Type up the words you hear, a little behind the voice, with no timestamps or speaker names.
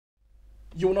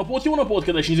Jó napot,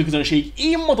 kedves nézőközönség!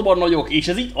 Én Matabarna vagyok, és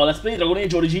ez itt a Let's Play Dragon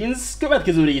Age Origins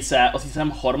következő része, azt hiszem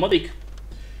harmadik.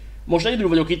 Most egyedül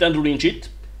vagyok itt, Andrew nincs itt,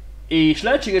 és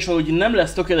lehetséges, hogy nem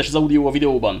lesz tökéletes az audio a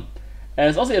videóban.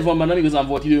 Ez azért van, mert nem igazán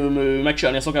volt időm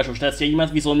megcsinálni a szokásos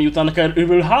tesztjeimet, viszont miután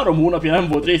kb. 3 hónapja nem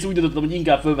volt rész, úgy döntöttem, hogy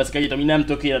inkább fölveszek egyet, ami nem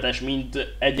tökéletes,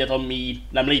 mint egyet, ami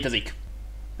nem létezik.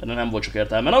 De nem volt csak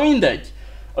értelme. Na mindegy!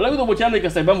 A legutóbb, hogy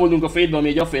emlékeztek, benn voltunk a Fate-ben, ami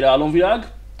egy afféle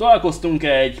álomvilág. Találkoztunk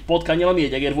egy patkánnyal, ami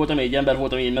egy egér volt, ami egy ember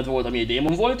volt, ami egy med volt, ami egy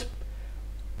démon volt.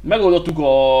 Megoldottuk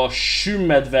a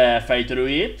sümmedve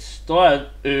fejtörőjét.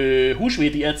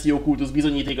 Húsvéti Ezio kultusz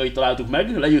bizonyítékait találtuk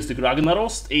meg, legyőztük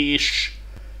Ragnaroszt, és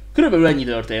körülbelül ennyi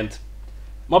történt.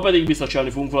 Ma pedig biztos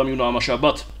csinálni fogunk valami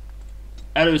unalmasabbat.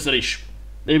 Először is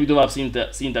lépjük tovább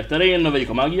szintek terén, növeljük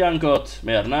a mágiánkat,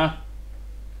 miért ne?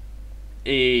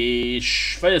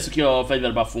 És fejlesztjük ki a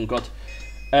fegyverbuffunkat.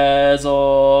 Ez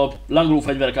a lángoló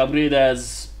fegyverek upgrade,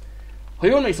 ez... Ha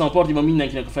jól emlékszem, a partiban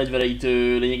mindenkinek a fegyvereit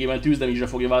lényegében tűzdamage-re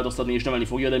fogja változtatni és növelni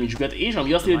fogja a damage-üket, és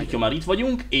ami azt jelenti, hogy ha már itt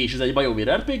vagyunk, és ez egy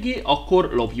BioWare RPG, akkor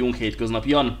lopjunk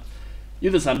hétköznapian.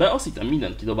 Jött eszembe, azt hittem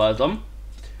mindent kidobáltam.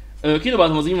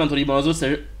 Kidobáltam az inventorimból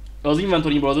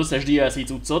az összes DLC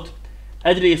cuccot.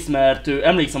 Egyrészt, mert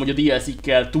emlékszem, hogy a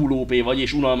DLC-kkel túl OP vagy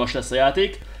és unalmas lesz a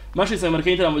játék. Másrészt, mert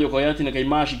kénytelen vagyok a játéknak egy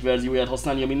másik verzióját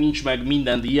használni, ami nincs meg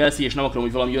minden DLC, és nem akarom,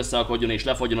 hogy valami összeakadjon és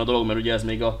lefagyjon a dolog, mert ugye ez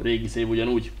még a régi szév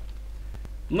ugyanúgy.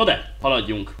 No de,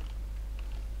 haladjunk.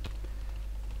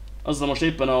 Azzal most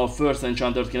éppen a First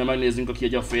Enchantert kéne megnéznünk, aki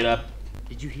egy afféle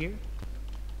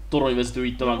toronyvezető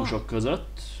itt a mágusok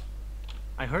között.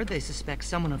 I heard they suspect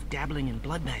someone of dabbling in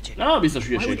blood magic. Biztos Why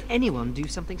hülyeség. would anyone do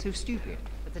something so stupid?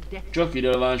 Csak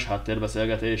irreleváns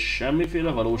háttérbeszélgetés,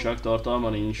 semmiféle valóságtartalma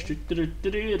nincs.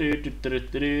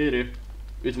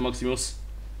 Üdv Maximus.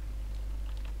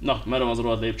 Na, merre van az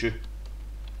rohadt lépcső?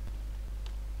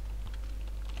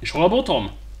 És hol a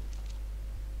botom?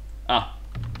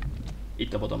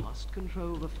 Itt a botom.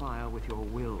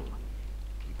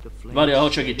 Várjál,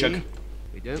 hadd segítsek.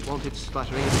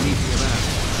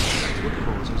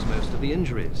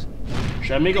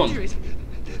 Semmi gond?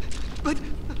 But...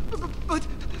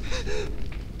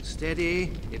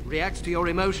 Steady. It reacts to your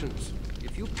emotions.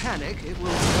 If you panic, it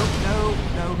will... No.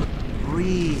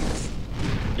 Breathe.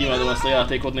 Imádom ezt a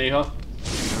játékot néha.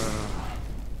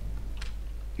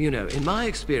 You know, in my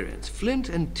experience, flint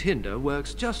and tinder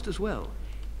works just as well.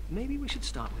 Maybe we should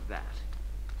start with that.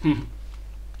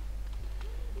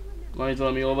 Van itt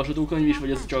valami olvashatókönyv is,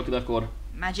 vagy ez csak dekor?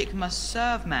 Magic must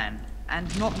serve man,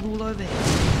 and not rule over him.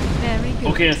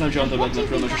 Oké, ezt nem csináltam meg,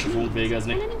 mert sose fogunk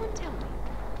végezni.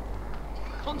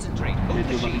 Itt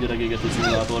tudnak egy öregégető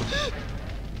szimulátor.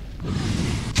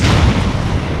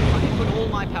 Put all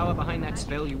my power behind that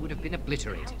spell, you would have been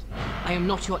obliterated. I am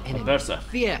not your enemy. Persze.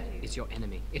 Fear is your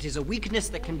enemy. It is a weakness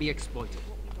that can be exploited.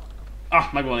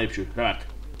 Megvan a lépcső, remek.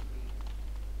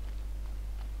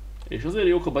 És azért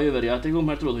jók a BioWare játékok,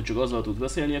 mert tudod, hogy csak azzal tud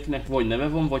beszélni, akinek vagy neve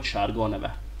van, vagy sárga a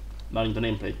neve. Mármint a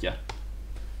nameplate-je.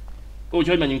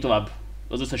 Úgyhogy menjünk tovább.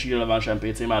 Az összes irreleváns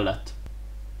NPC mellett.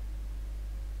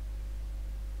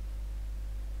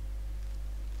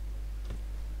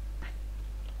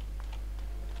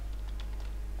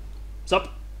 Sup?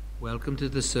 Welcome to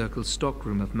the Circle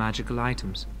stockroom of magical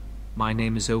items. My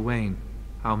name is Owain.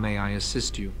 How may I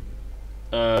assist you?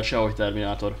 Sehogy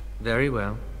Terminátor. Very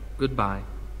well. Goodbye.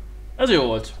 Ez jó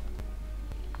volt.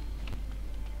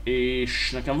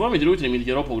 És nekem valamit úgy tűnik, mint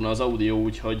hogy ropogna az audio,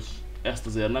 úgyhogy ezt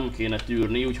azért nem kéne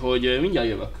tűrni, úgyhogy mindjárt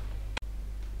jövök.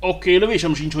 Oké,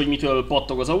 lövésem sincs, hogy mitől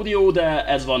pattog az audio, de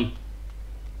ez van.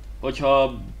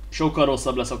 Hogyha sokkal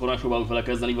rosszabb lesz, akkor megpróbálok vele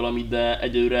kezdeni valamit, de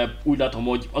egyelőre úgy látom,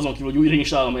 hogy azon kívül, hogy újra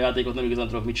installálom a játékot, nem igazán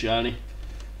tudok mit csinálni.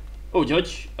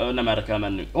 Úgyhogy nem erre kell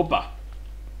mennünk. Hoppá!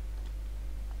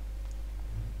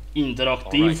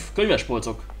 Interaktív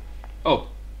könyvespolcok.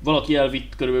 Valaki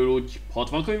elvitt körülbelül úgy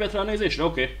 60 könyvet ránézésre?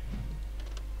 Oké.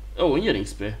 Engineering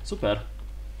spray. Szuper.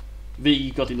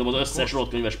 Végig kattintom az összes rohadt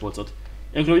könyvespolcot.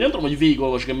 Ilyenkor, hogy nem tudom, hogy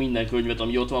végigolvasok minden könyvet,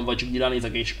 ami ott van, vagy csak így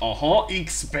ránézek és aha,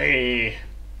 XP!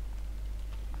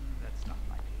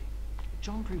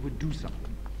 Chantry would do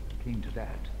something if it came to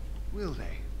that. Will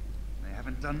they? They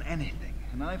haven't done anything,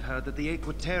 and I've heard that the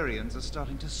Equitarians are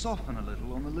starting to soften a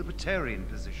little on the libertarian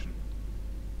position.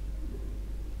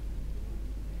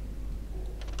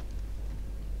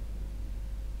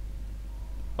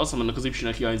 Azt mondom, ennek az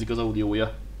Y-nek hiányzik az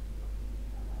audiója.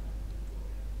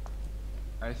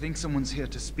 I think someone's here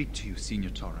to speak to you,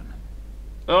 Senior Torren.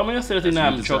 Ami azt jelenti,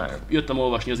 nem, csak jöttem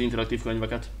olvasni az interaktív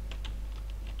könyveket.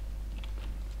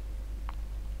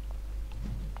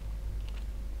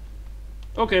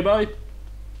 Oké, bye!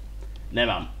 Nem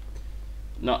ám.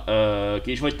 Na,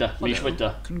 ki is vagy te? Mi is vagy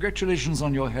te? Congratulations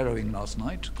on your harrowing last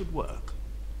night. Good work.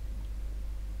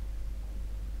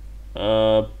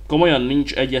 Komolyan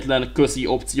nincs egyetlen köszi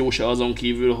opció se azon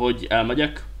kívül, hogy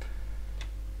elmegyek?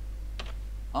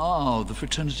 Ah, the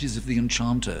fraternities of the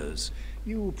enchanters.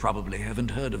 You probably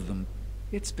haven't heard of them.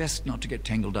 It's best not to get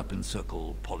tangled up in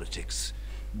circle politics.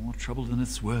 More trouble than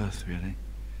it's worth, really.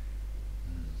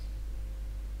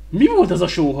 Mi volt ez a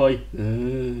sóhaj?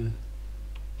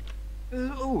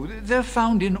 They're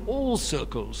found in all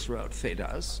circles throughout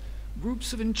Thedas.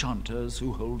 Groups of enchanters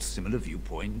who hold similar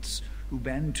viewpoints, who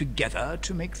band together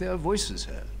to make their voices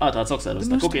heard. Tehát The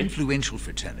szakszerveztek, most oké. influential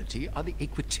fraternity are the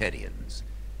Equitarians.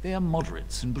 They are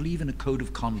moderates and believe in a code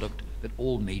of conduct that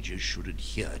all mages should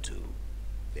adhere to.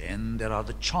 Then there are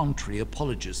the Chantry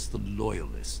apologists, the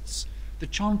loyalists. The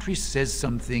Chantry says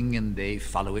something and they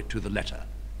follow it to the letter.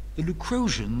 The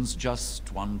Lucrosians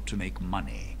just want to make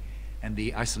money, and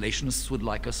the isolationists would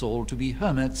like us all to be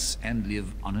hermits and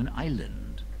live on an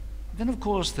island. Then, of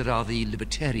course, there are the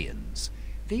libertarians.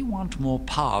 They want more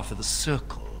power for the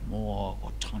circle, more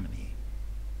autonomy.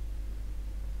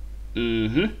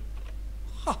 Mhm.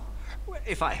 Well,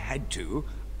 if I had to,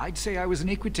 I'd say I was an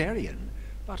Equitarian,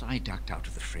 but I ducked out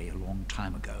of the fray a long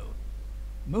time ago.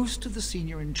 Most of the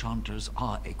senior enchanters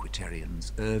are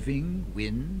Equitarians. Irving,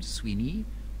 Wynne, Sweeney.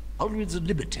 Ulrid's a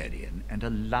libertarian, and a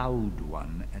loud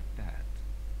one at that.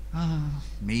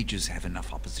 Mages have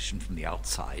enough opposition from the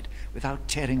outside without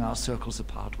tearing our circles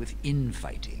apart with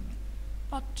infighting.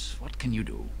 But what can you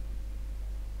do?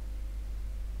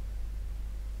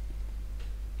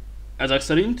 Ezek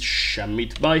szerint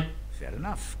semmit, bye. Fair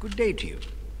enough. Good day to you.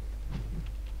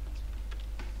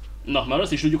 Na, már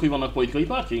azt is tudjuk, hogy vannak politikai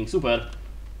pártjaink, szuper.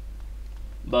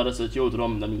 Bár ezt, hogy jól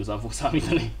tudom, nem igazán fog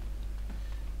számítani.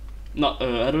 Na,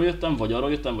 erről jöttem, vagy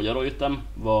arról jöttem, vagy arról jöttem,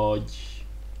 vagy...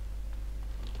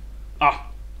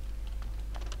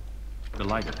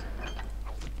 Delighted.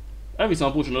 Elviszem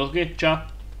a pócsonodat, oké? Csá!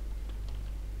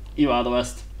 Imádom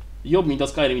ezt. Jobb, mint a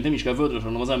Skyrim, mint nem is kell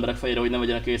vödrösönnöm az emberek fejére, hogy ne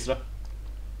vegyenek észre.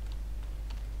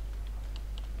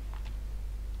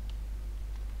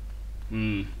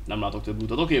 Nem látok több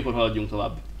utat. Oké, akkor haladjunk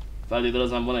tovább.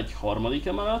 Feltételezem, van egy harmadik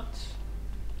emelet.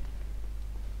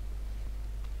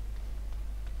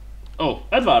 Oh,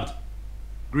 Edward!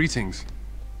 Greetings.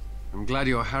 I'm glad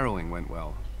your harrowing went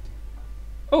well.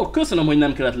 Köszönöm, hogy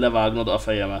nem kellett levágnod a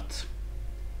fejemet.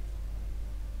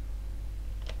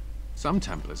 Some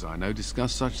Templars I know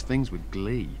discuss such things with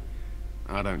glee.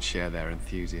 I don't share their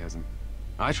enthusiasm.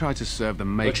 I try to serve the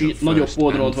Maker Bocsi, nagyobb first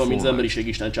poldron and ott van, mint az foremost. emberiség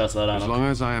Isten As császárának. long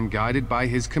as I am guided by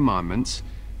his commandments,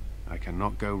 I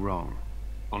cannot go wrong.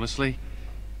 Honestly,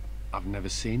 I've never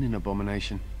seen an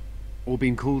abomination, or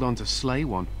been called on to slay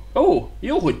one.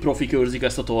 Jó, hogy profi őrzik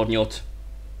ezt a tornyot.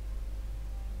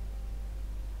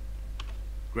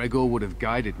 Gregor would have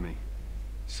guided me.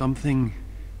 Something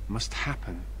must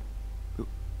happen. But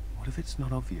what if it's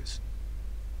not obvious?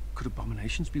 Could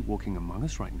abominations be walking among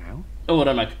us right now?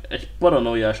 Remek. Egy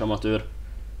paranoiás amatőr.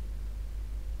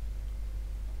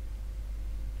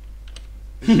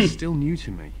 This is still new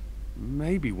to me.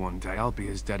 Maybe one day I'll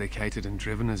be as dedicated and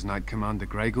driven as Knight Commander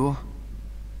Gregor.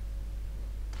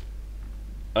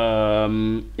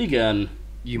 Igen.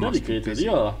 You must be Dedicated, busy.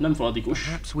 ja, nem fanatikus.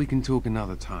 Perhaps we can talk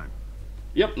another time.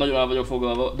 Yep, nagyon el vagyok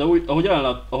foglalva, de úgy,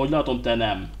 ahogy látom, te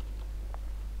nem.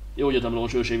 Jó, hogy a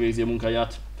templomos őrség végzi a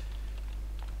munkáját.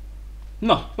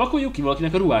 Na, pakoljuk ki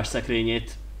valakinek a ruhás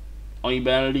szekrényét,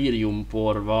 amiben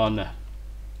líriumpor van.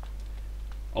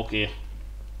 Oké.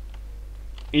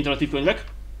 Interaktív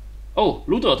könyvek.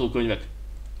 Lootolható könyvek.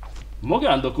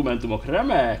 Magándokumentumok,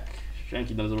 remek!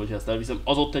 Senki nem szól, hogy ezt elviszem.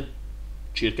 Az ott egy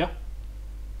csirke?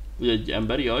 Vagy egy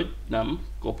emberi agy? Nem.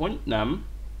 Kopony? Nem.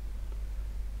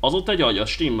 Az ott egy agy, az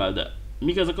stimmel, de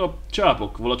mik ezek a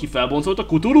csápok? Valaki felboncolt a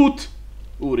kuturút?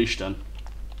 Úristen.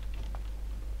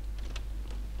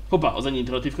 Hoppá, az ennyi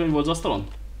interaktív könyv volt az asztalon?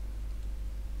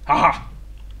 Haha!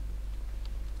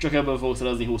 Csak ebből fogok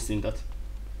szerezni 20 szintet.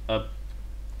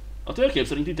 A térkép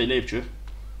szerint itt egy lépcső.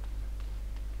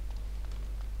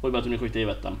 Hogy betűnik, hogy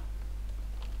tévedtem.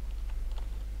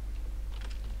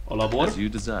 A labor. As you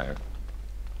desire.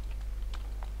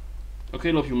 Oké,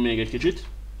 lopjunk még egy kicsit.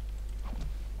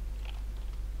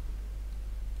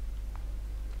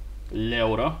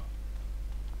 Leora.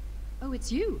 Oh, it's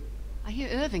you. I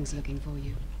hear Irving's looking for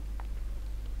you.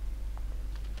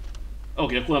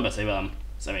 Oké, akkor nem beszélj velem,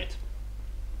 szemét.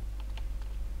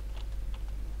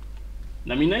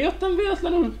 Nem innen jöttem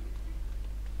véletlenül?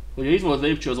 Hogyha itt volt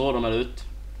lépcső az orrom előtt.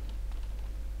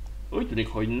 Úgy tűnik,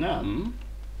 hogy nem.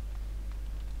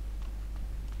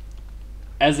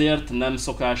 Ezért nem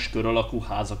szokás kör alakú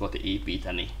házakat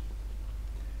építeni.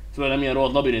 Főleg nem ilyen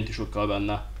rohadt labirintusokkal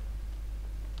benne.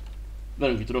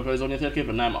 Velünk ki tudok rajzolni a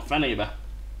térképre? Nem, a fenébe.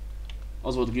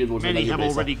 Az volt Guild Wars a Many legjobb have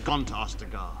része. already gone to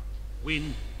Ostagar.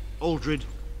 Wynne, Aldred,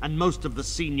 and most of the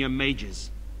senior mages.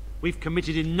 We've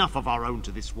committed enough of our own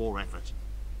to this war effort.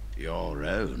 Your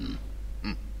own?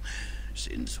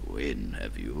 Since when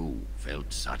have you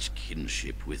felt such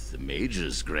kinship with the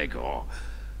mages, Gregor?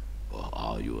 Or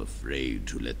are you afraid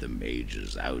to let the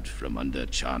mages out from under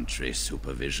Chantry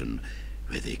supervision,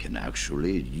 where they can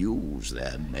actually use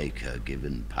their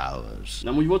maker-given powers?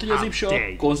 Nem úgy volt, hogy az Ipsa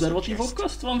a konzervatívok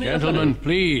közt van véletlenül? Gentlemen,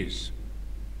 please.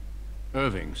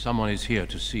 Irving, someone is here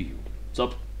to see you.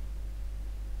 Sup?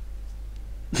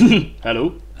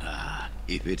 Hello?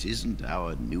 If it isn't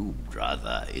our new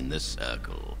brother in the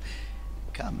circle.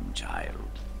 Come, child.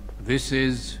 This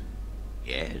is...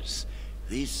 Yes,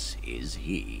 this is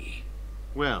he.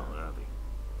 Well, Irving,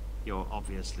 you're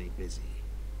obviously busy.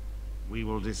 We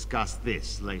will discuss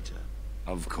this later.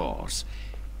 Of course.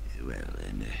 Well,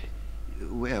 then,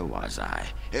 where was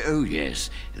I? Oh, yes,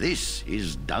 this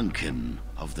is Duncan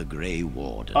of the Grey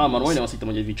Wardens. Már majdnem azt hittem,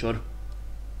 hogy egy Witcher.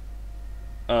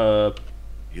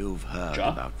 You've heard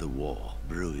about the war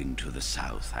brewing to the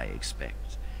south, I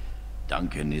expect.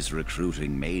 Duncan is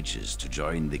recruiting mages to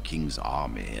join the king's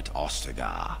army at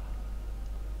Ostagar.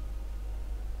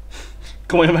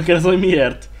 Komolyan megkérdezem, hogy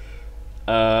miért?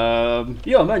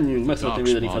 Ja, menjünk, meg szeretném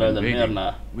védeni fel, de miért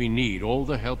ne? We need all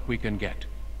the help we can get,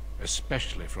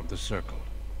 especially from the circle.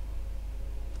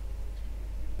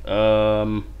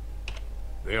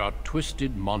 They are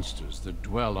twisted monsters that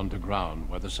dwell underground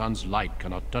where the sun's light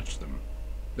cannot touch them.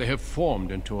 They have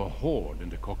formed into a horde in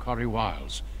the Kokari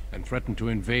Wilds and threaten to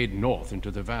invade north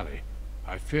into the valley.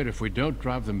 I fear if we don't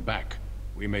drive them back,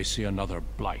 we may see another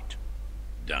blight.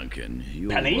 Duncan, you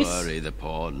Pennies? worry the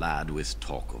poor lad with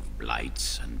talk of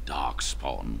blights and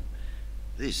darkspawn.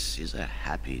 This is a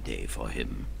happy day for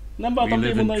him. Nem bántam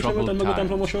kimondani, és megöltem meg a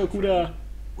templomos alkúra.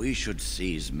 We should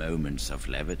seize moments of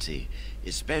levity,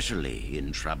 especially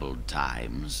in troubled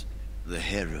times. The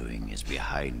harrowing is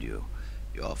behind you.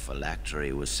 Your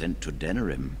phylactery was sent to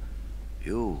Denerim.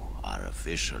 You are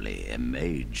officially a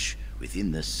mage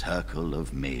within the circle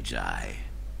of magi.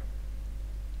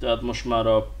 Tehát most már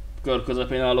a kör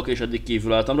közepén állok, és eddig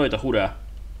kívül álltam rajta, hurrá!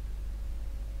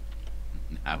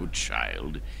 Now,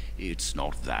 child, it's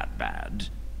not that bad.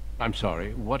 I'm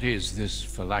sorry, what is this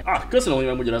phylactery? Köszönöm, hogy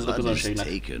megmagyarázod a Blood is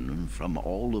közönségnek. taken from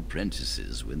all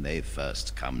apprentices when they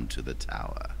first come to the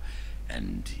tower,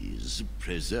 and is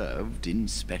preserved in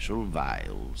special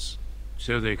vials.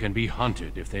 So they can be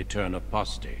hunted if they turn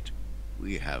apostate.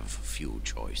 We have few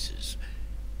choices.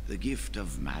 The gift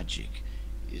of magic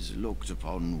is looked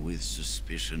upon with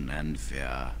suspicion and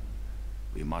fear.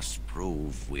 We must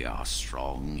prove we are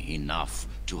strong enough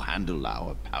to handle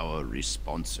our power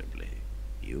responsibly.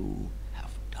 You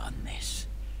have done this.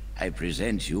 I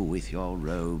present you with your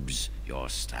robes, your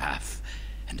staff,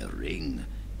 and a ring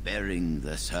bearing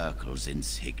the circle's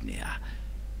insignia.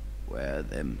 Wear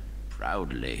them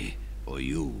proudly, for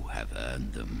you have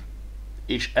earned them.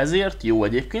 És ezért jó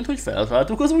egyébként, hogy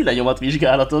feltaláltuk az új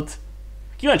lenyomatvizsgálatot.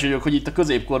 Kíváncsi vagyok, hogy itt a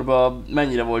középkorban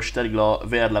mennyire volt steril a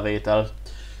vérlevétel.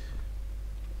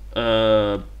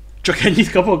 Csak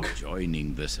ennyit kapok?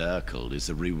 Joining the circle is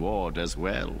a reward as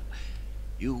well.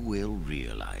 You will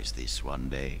realize this one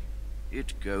day.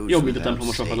 It goes without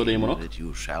saying that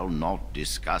you shall not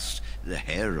discuss the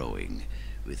harrowing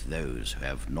with those who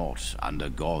have not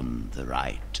undergone the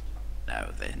rite.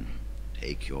 Now then,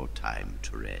 take your time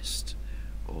to rest,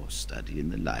 or study in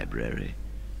the library.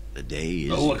 The day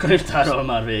is a könyvtárral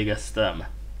már végeztem.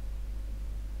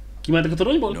 Kimentek a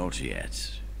toronyból? Not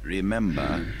yet.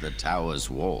 Remember, the tower's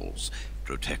walls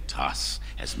protect us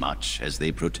as much as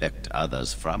they protect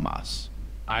others from us.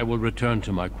 I will return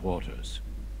to my quarters.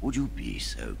 Would you be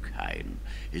so kind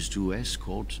as to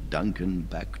escort Duncan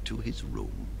back to his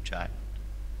room, child?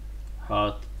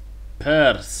 Hát,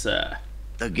 persze.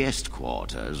 The guest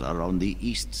quarters are on the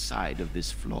east side of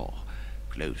this floor,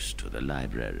 close to the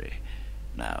library.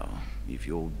 Now, if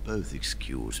you'll both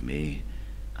excuse me,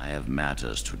 I have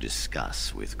matters to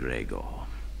discuss with Gregor.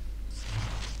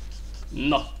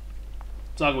 Na,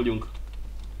 száguljunk.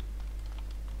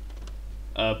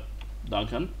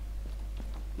 Duncan?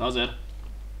 Na azért.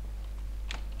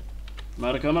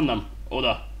 Merre kell mennem?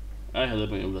 Oda.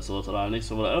 Elhelyezőben jobb lesz oda találni,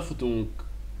 szóval elfutunk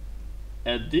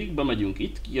eddig, bemegyünk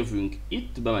itt, kijövünk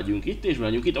itt, bemegyünk itt, és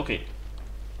bemegyünk itt, oké.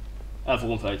 El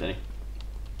fogom felejteni.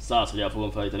 100, hogy el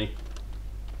fogom felejteni.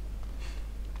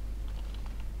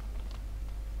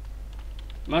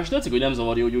 Más tetszik, hogy nem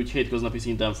zavarja, hogy úgy hétköznapi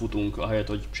szinten futunk, ahelyett,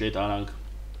 hogy sétálnánk.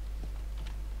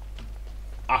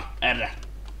 Erre!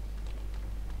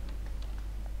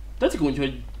 vezetünk,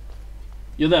 úgyhogy...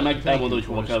 Ja, de meg elmondod, hogy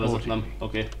hova kell vezetnem.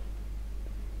 Oké.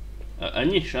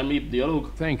 Ennyi? Semmi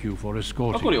dialóg? Thank you for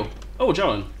escorting. Akkor jó. Oh,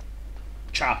 John.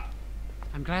 Csá.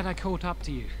 I'm glad I caught up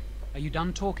to you. Are you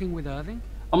done talking with Irving?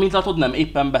 Amint látod, nem,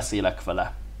 éppen beszélek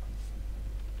vele.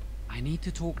 I need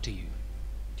to talk to you.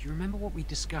 Do you remember what we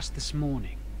discussed this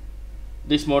morning?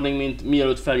 This morning, mint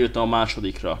mielőtt feljöttem a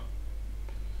másodikra.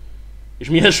 És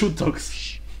milyen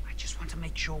suttogsz? I just want to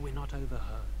make sure we're not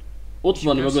overheard. Ott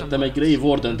van mögöttem egy Grey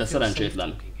Warden, te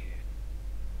szerencsétlen.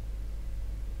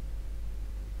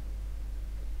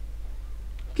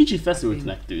 Kicsit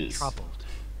feszültnek tűnsz.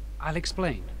 I'll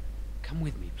explain. Come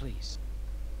with me, please.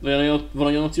 Van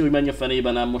olyan opció, hogy menj a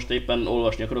fenébe, nem most éppen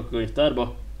olvasni akarok a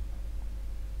könyvtárba.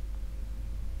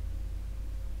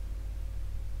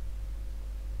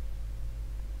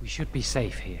 We should be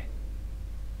safe here.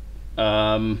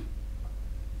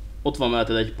 Ott van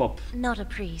melletted egy pap. Not a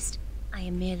priest. I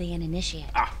am merely an initiate.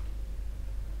 Ah.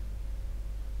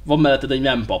 Van melletted egy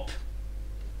nem pap.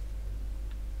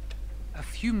 A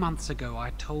few months ago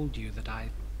I told you that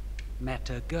I met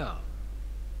a girl.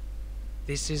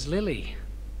 This is Lily.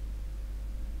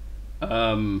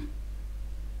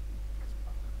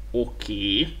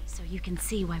 Okay. So you can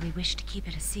see why we wish to keep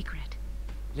it a secret.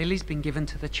 Lily's been given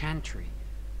to the chantry.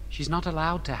 She's not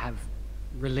allowed to have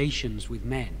relations with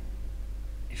men.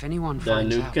 If anyone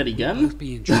finds out, we'll both be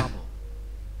in trouble.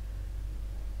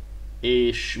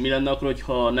 És mi lenne akkor,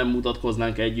 hogyha nem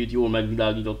mutatkoznánk együtt jól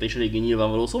megvilágított és eléggé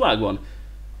nyilvánvaló szobákban?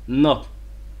 Na,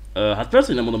 hát persze,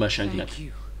 hogy nem mondom el senkinek. Thank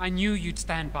you. I knew you'd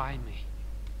stand by me.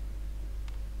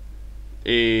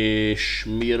 És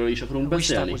miről is akarunk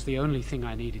beszélni? That was the only thing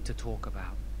I needed to talk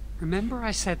about. Remember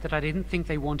I said that I didn't think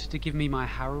they wanted to give me my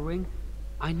harrowing?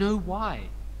 I know why.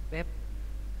 They're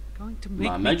going to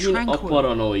make me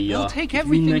tranquil. They'll take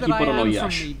everything that I am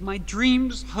from me. My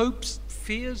dreams, hopes,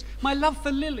 fears, my love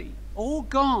for Lily. All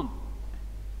gone.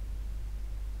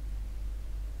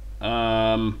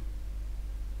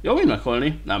 Jó, én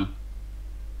meghalni? Nem.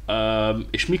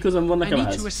 És mi közöm van nekem ehhez? I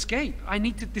need to escape. I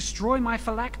need to destroy my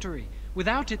phylactery.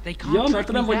 Without it, they can't track me down. Ja,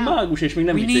 mert nem vagy mágus, és még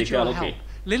nem vitték el, oké.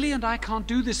 Lily and I can't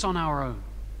do this on our own.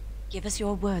 Give us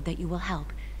your word that you will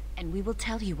help, and we will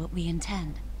tell you what we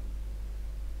intend.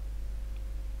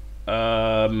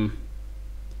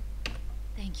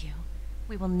 Thank you.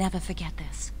 We will never forget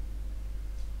this.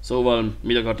 Szóval,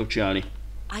 mit akartok csinálni?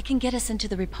 I can get us into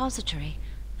the repository,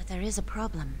 but there is a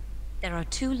problem. There are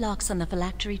 2 locks on the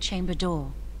phylactery chamber door.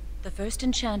 The first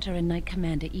enchanter and knight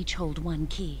commander each hold 1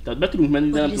 key. Tehát be tudunk menni,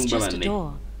 de nem tudunk bemenni. But it is just a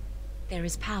door. There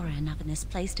is power enough in this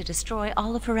place to destroy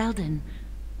all of Ferelden.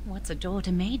 What's a door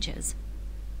to mages?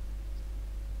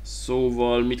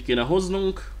 Szóval mit kéne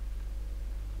hoznunk?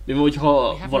 Mi van,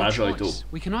 hogyha varázsajtó?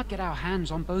 We cannot get our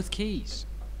hands on both keys.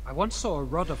 I once saw a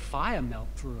rod of fire melt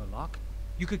through a lock.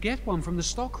 You could get one from the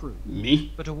stockroom.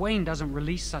 Mi? But Owain doesn't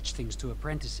release such things to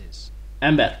apprentices.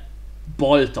 Ember,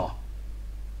 balta,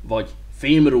 vagy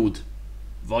fémrúd,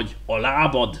 vagy a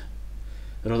lábad.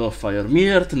 Rod of Fire.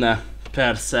 Miért ne?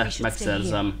 Persze,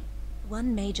 megszerzem.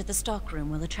 One mage at the stockroom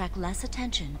will attract less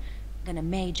attention than a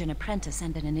mage, an apprentice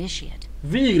and an initiate.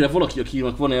 Végre valaki,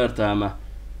 akinek van értelme.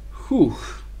 Hú.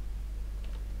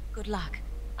 Good luck.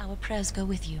 Our prayers go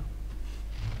with you.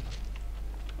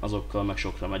 Azokkal meg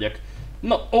sokra megyek.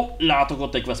 Na, látok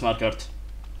ott egy questmarkert.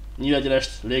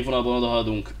 Nyílegyenest, légvonalban oda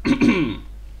haladunk.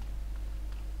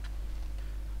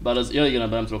 Bár ez, ja igen,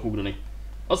 ebben nem tudok ugrani.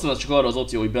 Azt mondom, csak arra az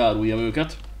opció, hogy beáruljam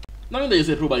őket. Na mindegy,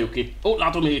 ezért próbáljuk ki.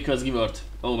 Látom még egy quest givert.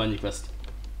 Mennyi quest?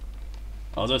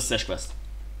 Az összes quest.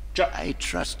 I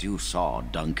trust you saw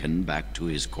Duncan back to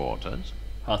his quarters?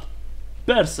 Hát,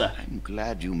 persze. I'm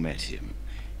glad you met him.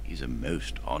 He's a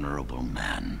most honorable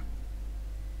man.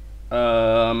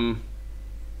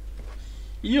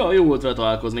 Ja, jó volt vele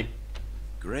találkozni.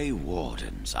 Grey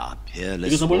Wardens are peerless.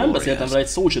 Igazából nem beszéltem vele egy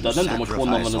szót se, tehát nem tudom, hogy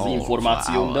honnan van az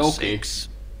információm, de oké.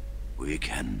 We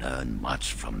can learn much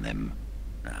from them.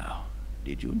 Now,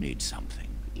 did you need something?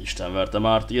 Isten verte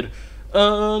mártír.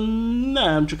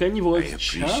 Nem, csak ennyi volt.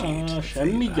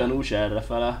 Semmi gyanús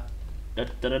errefele.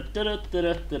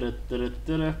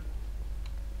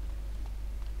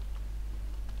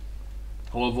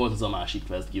 Hol volt az a másik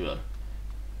quest giver?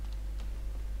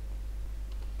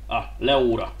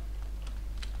 Leóra.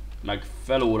 Meg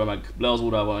felóra, meg le az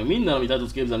órával, meg minden, amit el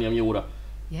tudsz képzelni, ami óra.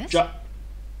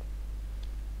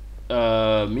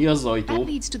 Mi az ajtó?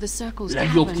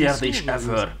 Legjobb kérdés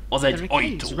ever. Az egy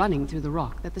ajtó.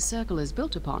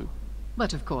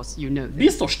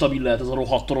 Biztos stabil lehet ez a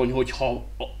rohadt torony, hogyha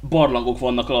barlangok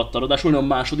vannak alatta, ráadásul a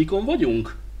másodikon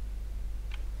vagyunk.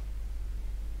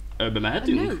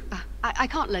 Bemehetünk? I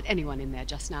can't let anyone in there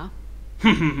just now.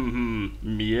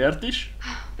 Miért is?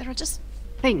 There are just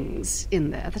things in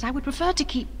there that I would prefer to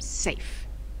keep safe.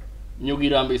 Nyugi,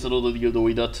 rám bészadod a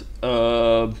dildóidat.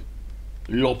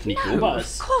 Lopni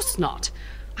próbálsz? Of course not.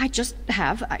 I just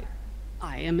have...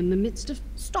 I am in the midst of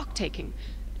stock taking.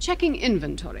 Checking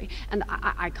inventory. And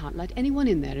I can't let anyone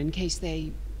in there in case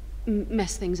they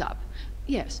mess things up.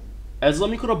 Yes. Ez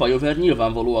amikor a BioWare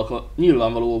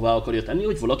nyilvánvalóvá akarja tenni,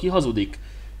 hogy valaki hazudik.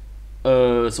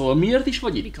 Szóval miért is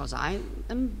vagy itt? Because I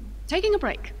am taking a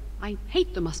break. I hate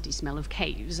the musty smell of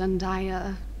caves and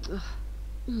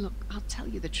look, I'll tell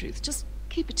you the truth. Just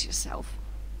keep it to yourself.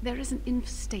 There is an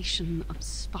infestation of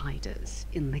spiders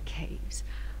in the caves.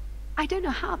 I don't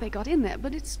know how they got in there,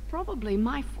 but it's probably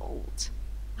my fault.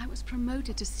 I was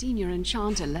promoted to senior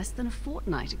enchanter less than a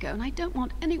fortnight ago, and I don't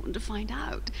want anyone to find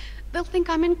out. They'll think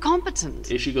I'm incompetent.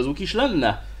 És igazuk is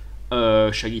lenne?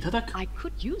 Segíthetek? I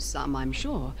could use some, I'm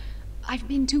sure. I've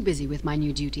been too busy with my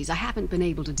new duties. I haven't been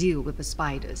able to deal with the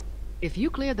spiders. If you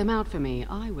cleared them out for me,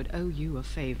 I would owe you a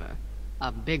favor.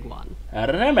 A big one.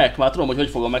 Remek, már tudom, hogy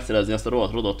fogom megszerezni ezt a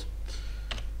rohadt rodot.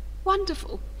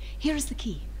 Wonderful. Here is the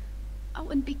key. Oh,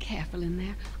 and be careful in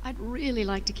there. I'd really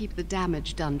like to keep the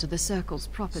damage done to the circle's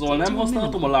property. Szóval nem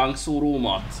használhatom a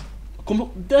lángszórómat.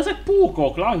 De ezek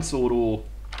pókok, lángszóró.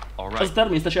 Ez a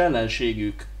természetes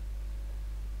ellenségük.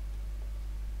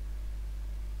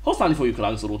 Használni fogjuk a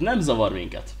lángszórót, nem zavar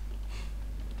minket.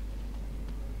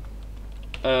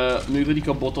 Működik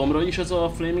a bottomra is ez a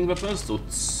Flaming Weapons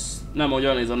tudsz? Nem, ahogy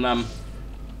elnézem, nem.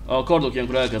 A kardok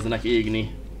ilyenkor elkezdenek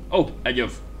égni. Ó, egy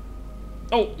öv.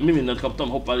 Ó, mi mindent kaptam,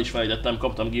 hoppá, el is fejtettem,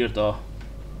 kaptam geart a...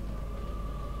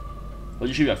 Hogy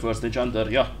is hívják, First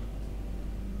Enchanter, ja.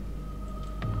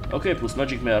 Oké, plusz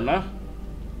Magic merne.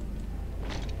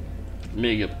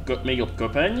 Még jobb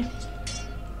köpeny.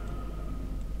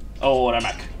 Ó,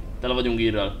 remek. Tele vagyunk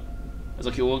gearrel.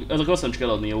 Ezek jók, ezek azt nem csak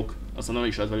eladni jók. Aztán nem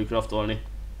is lehet velük craftolni.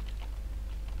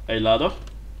 Egy láda.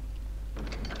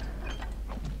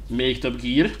 Még több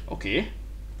gear, oké.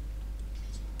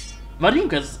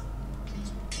 Várjunk, ez...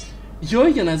 Ja,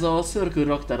 igen, ez a Circle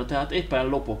raktára, tehát éppen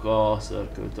lopok a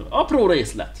Circle-től. Apró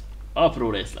részlet.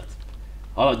 Apró részlet.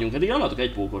 Haladjunk, eddig nem látok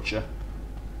egy pókot se.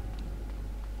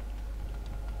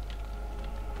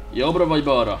 Jobbra vagy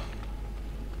balra?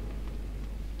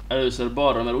 Először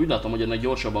balra, mert úgy látom, hogy ennek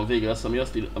gyorsabban vége lesz, ami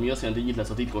azt jelenti, hogy itt lesz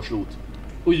a titkos loot.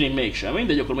 Úgy tűnik mégsem,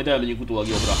 mindegy, akkor majd elmegyünk utólag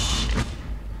jobbra.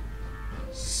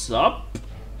 Szap.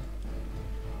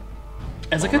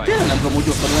 Ezeket tényleg nem tudom úgy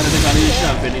osztani, mert ezek állni és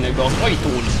nem férnének be az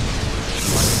ajtón.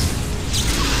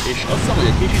 És azt hiszem, hogy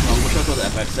egy kicsit hangosak az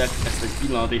effektek, ezt egy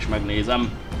pillanat és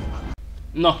megnézem.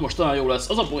 Na, most talán jó lesz.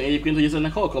 Az a poén egyébként, hogy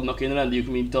ennek halkabbnak kéne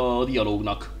lenniük, mint a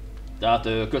dialógnak. Tehát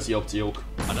köszi opciók.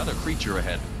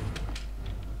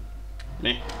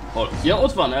 Mi? Hol? Ja,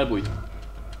 ott van, elbújt.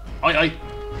 Ajaj!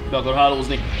 Be akar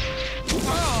hálózni.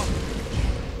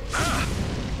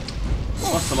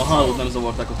 Azt hiszem, a hálót nem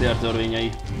zavarták a tértörvényei.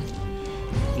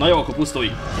 Na jó, akkor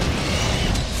pusztulj!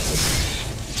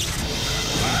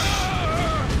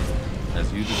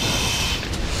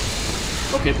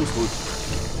 Oké, pusztult.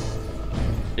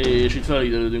 És itt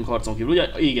felidőlődünk harcon kívül, ugye?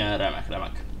 Igen, remek,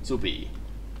 remek. Szupi.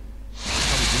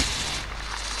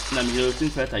 Nem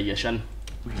időltünk fel teljesen.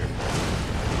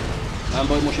 Nem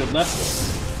baj, most jött le.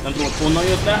 Nem tudom, hogy honnan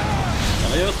jött le.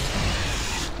 Elejött.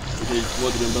 Úgyhogy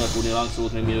volt időm belekúrni a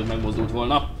lángszót, még mielőtt megmozdult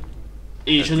volna.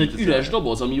 És ez egy üres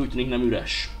doboz, ami úgy tűnik nem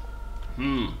üres.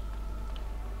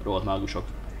 Rohadt mágusok.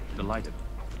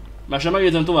 Már sem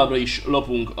megjegyzem, továbbra is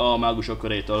lopunk a mágusok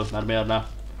körétől, mert miért ne?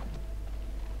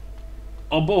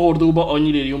 Abba a hordóba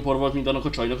annyi lériumpor volt, mint annak a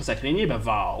csajnak a szekrényébe?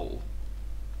 Wow!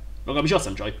 Legalábbis azt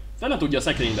nem csaj. Fel ne tudja a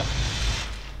szekrénybe.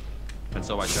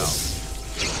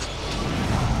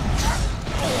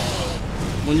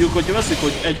 Mondjuk, hogyha veszik,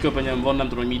 hogy egy köpenyem van, nem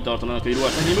tudom, hogy mit tartanak egy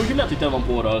ruhát szekrénybe, úgyhogy lehet, hogy tel van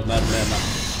porral, mert miért nem.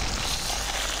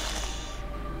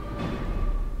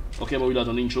 Oké, ma úgy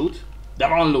látom, nincs loot. De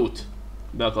van loot!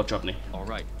 Be akar csapni.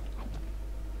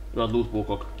 Rad loot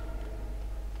pókok.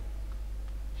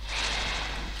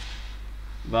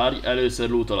 Várj, először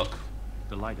lootalak.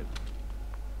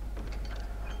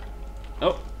 Ó,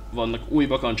 vannak új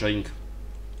bakancsaink.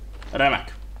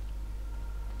 Remek.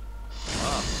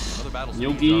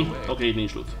 Nyugi. Oké, itt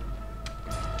nincs loot.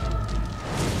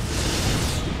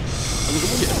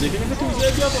 Azok úgy érzékenyek a tűzre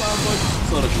egyáltalán, vagy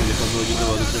szarra csinálják azzal, hogy ide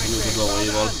vagyok tekintőt a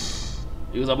zavaival.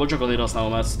 Igazából csak azért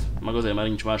használom ezt, meg azért már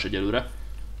nincs más egyelőre.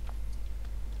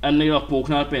 Ennél a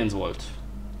póknál pénz volt.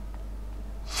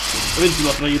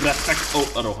 Öntudatra ébredtek.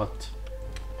 Ó, a rohadt.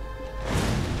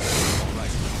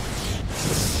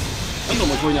 Nem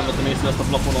tudom, hogy nem vettem észre ezt a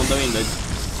plafonon, de mindegy.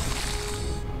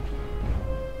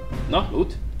 Na,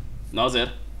 loot? Na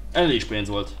azért. Ennél is pénz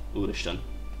volt, úristen.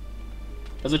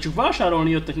 Ezzel csak vásárolni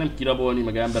jöttek, nem kirabolni,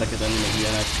 meg embereket enni, meg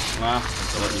ilyenek. Nem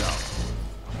szabadni.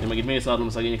 Én meg itt mészárlom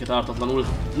szegényeket ártatlanul.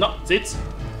 Na, cic!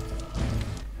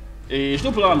 És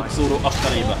dupla szóró a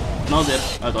felébe. Na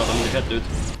azért, eltaláltam mind a kettőt.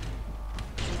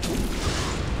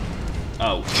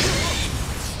 Ouch.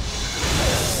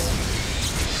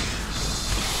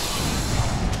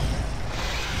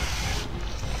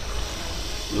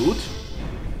 Loot?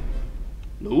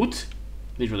 Loot?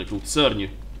 Nincs meg loot, szörnyű.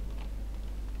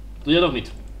 Tudjátok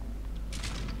mit?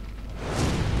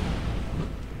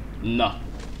 Na.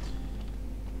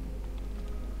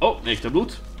 Ó, még több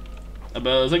loot.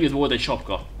 Ebben az egész volt egy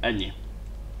sapka. Ennyi.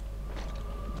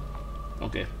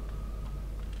 Oké.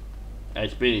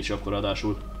 Egy pénic sapka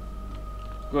ráadásul.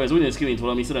 Akkor ez úgy néz ki, mint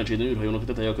valami szerencsétlen űrhajónak a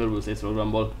teteje a Körülszész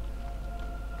programból.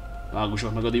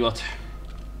 Mágusok meg a divat.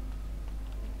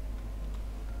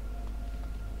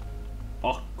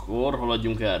 Akkor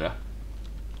haladjunk erre.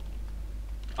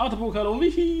 Át a pókálón,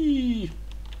 vihi!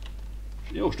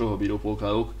 Jó stofabíró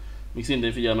pókálók. Míg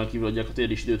szintén figyelmen kívül adják a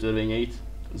tér és időtörvényeit.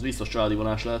 Ez biztos családi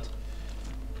vonás lehet.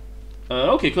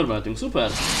 Oké, körbementünk,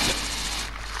 szuper!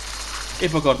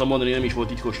 Épp akartam mondani, nem is volt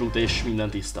titkos loot és minden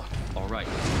tiszta.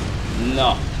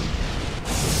 Na!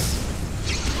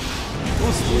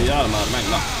 Pusztuljál már meg,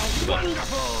 na! Szuper!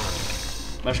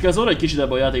 Most kell szólni egy kicsit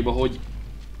ebbe a játékba, hogy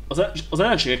az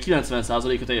ellenségek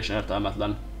 90%-a teljesen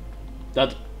értelmetlen.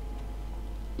 Tehát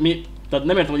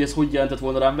nem értem, hogy ez hogy jelentett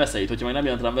volna rám veszélyt. Hogyha meg nem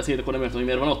jelent rám veszélyt, akkor nem értem, hogy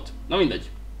miért van ott. Na mindegy.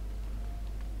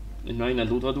 Na innen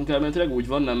lootoltunk elméletileg, úgy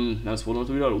van, nem spawnolt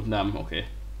újra a loot? Nem, oké.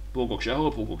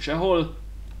 Pókok sehol.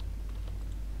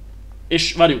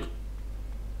 És várjunk.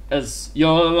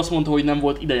 Ja, azt mondta, hogy nem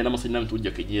volt ideje, nem az, hogy nem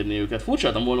tudja kinyírni őket.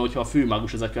 Furcsáltam volna, hogyha a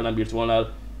főmágus ezekkel nem bírt volna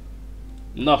el.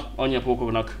 Na, annyi a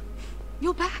pókoknak.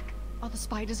 You're back. Are the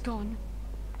spiders gone?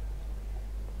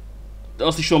 De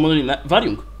azt is tudom mondani, ne...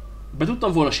 Várjunk! Be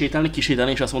tudtam volna sétálni,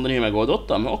 kisétálni és azt mondani, hogy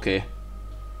megoldottam? Oké.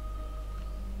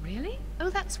 Really? Oh,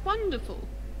 that's wonderful.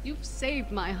 You've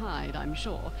saved my hide, I'm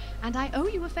sure. And I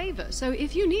owe you a favor, so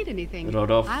if you need anything, Rod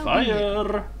of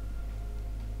fire!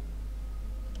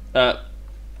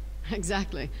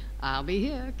 Exactly. I'll be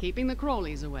here, keeping the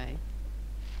crawlies away.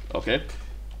 Oké.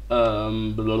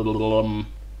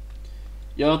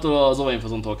 Ja, attól az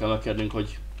oványfazontól kell megkérnünk,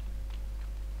 hogy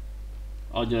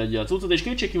adjon egy ilyen cuccot, és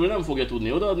kétségkívül nem fogja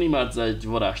tudni odaadni, mert ez egy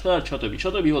varázstárgy,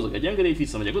 stb. Hozok egy engedélyt,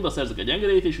 visszamegyek oda, szerzek egy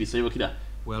engedélyt, és visszajövök ide.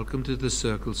 Welcome to the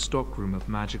Circle stockroom of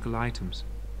magical items.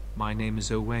 My name is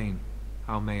Owain.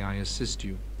 How may I assist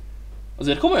you?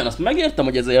 Azért komolyan azt megértem,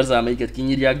 hogy ez érzelmeiket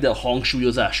kinyírják, de a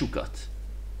hangsúlyozásukat.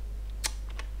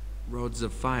 Rods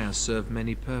of fire serve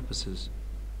many purposes.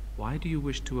 Why do you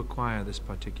wish to acquire this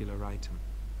particular item?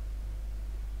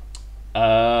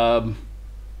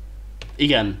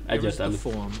 Igen, egyértelmű. Here is egyértelmű. the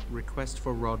form, request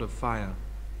for Rod of Fire.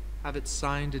 Have it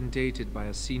signed and dated by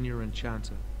a senior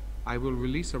enchanter. I will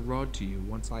release a rod to you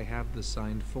once I have the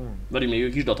signed form. Várj, még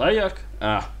ők is datálják?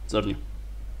 Szörnyű.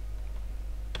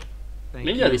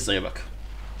 Mindjárt visszajövök.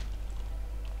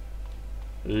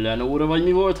 Lenóra vagy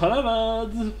mi volt, ha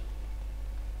neved?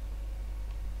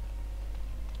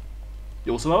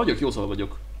 Jó szóval vagyok? Jó szóval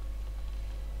vagyok.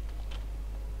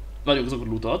 Vagyunk azok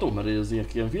lootolhatók, mert ez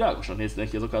ilyen világosan néznek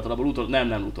ki, azok általában lootolhatók.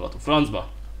 Nem lootolhatók. Francba.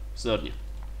 Szörnyű.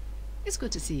 It's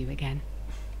good to see you again.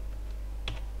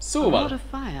 Szóval. A lot of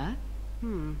fire?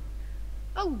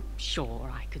 Oh, sure,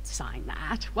 I could sign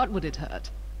that. What would it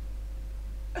hurt?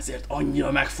 Ezért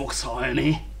annyira meg fogsz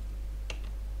halni.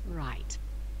 Right.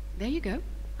 There you go.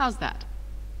 How's that?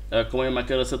 Komolyan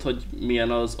megkérdezted, hogy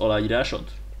milyen az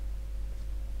aláírásod?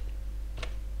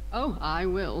 Oh, I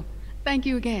will. Thank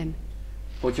you again.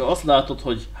 Hogyha azt látod,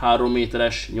 hogy 3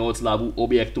 méteres, 8 lábú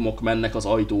objektumok mennek az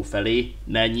ajtó felé,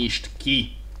 ne nyisd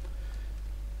ki!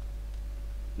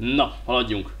 Na,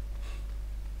 haladjunk.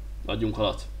 Adjunk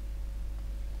halat.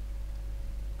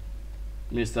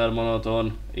 Mr.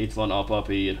 Monoton, itt van a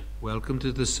papír. Welcome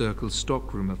to the Circle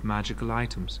stockroom of magical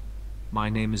items. My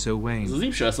name is Owain. Ez az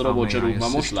ipselsz a robotcserúg,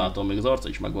 már most látom, még az arca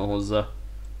is megvan hozzá.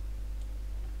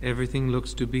 Everything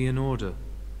looks to be in order.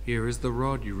 Here is the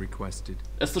rod you requested.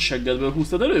 Ezt a seggedből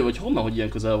húztad elő, vagy honnan, hogy ilyen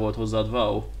közel volt hozzád?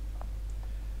 Wow.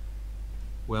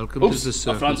 Welcome to the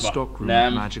Circle stockroom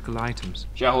of magical items.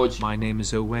 Sehogy. My name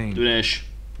is Owain. Tűnés.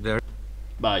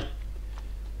 Bye.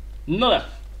 Na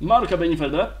le, már kell ennyi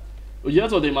fedve. Ugye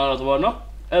ez volt egy már Matabarna,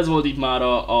 ez volt itt már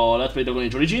a Let's Play Dragon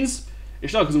Age Origins,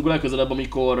 és találkozunk a legközelebb,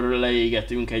 amikor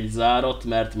leégetünk egy zárat,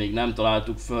 mert még nem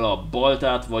találtuk föl a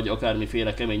baltát, vagy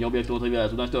akármiféle kemény objektumot, hogy vele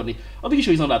tudnak törni. Addig is a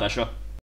viszontlátásra!